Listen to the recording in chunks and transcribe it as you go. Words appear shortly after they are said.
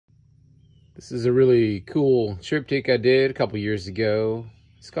This is a really cool triptych I did a couple years ago.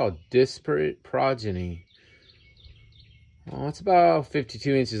 It's called Disparate Progeny. Well, it's about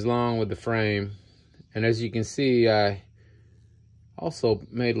 52 inches long with the frame. And as you can see, I also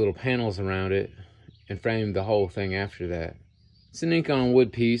made little panels around it and framed the whole thing after that. It's an ink on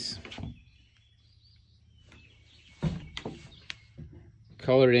wood piece.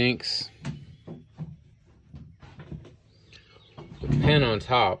 Colored inks. With a pen on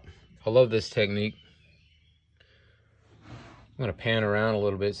top. I love this technique. I'm going to pan around a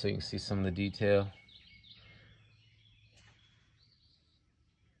little bit so you can see some of the detail.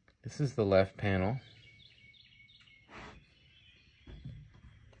 This is the left panel.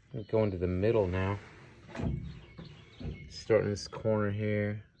 I'm going to the middle now. Starting this corner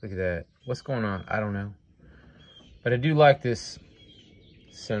here. Look at that. What's going on? I don't know. But I do like this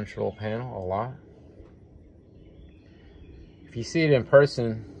central panel a lot. If you see it in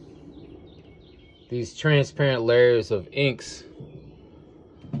person, these transparent layers of inks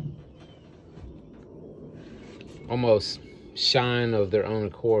almost shine of their own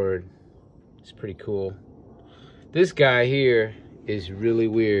accord. It's pretty cool. This guy here is really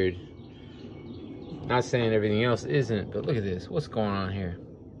weird. Not saying everything else isn't, but look at this. What's going on here?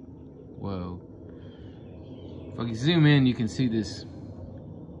 Whoa. If I can zoom in, you can see this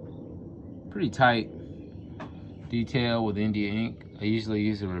pretty tight detail with India ink. I usually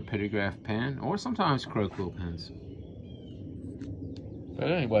use a rapidograph pen or sometimes crow quill pens.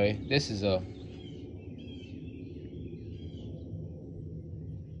 But anyway, this is a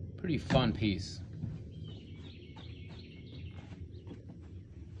pretty fun piece.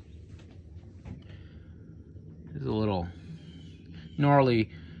 There's a little gnarly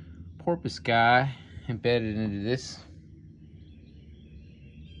porpoise guy embedded into this.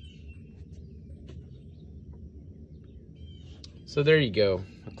 So there you go,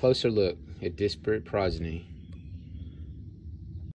 a closer look at Disparate Progeny.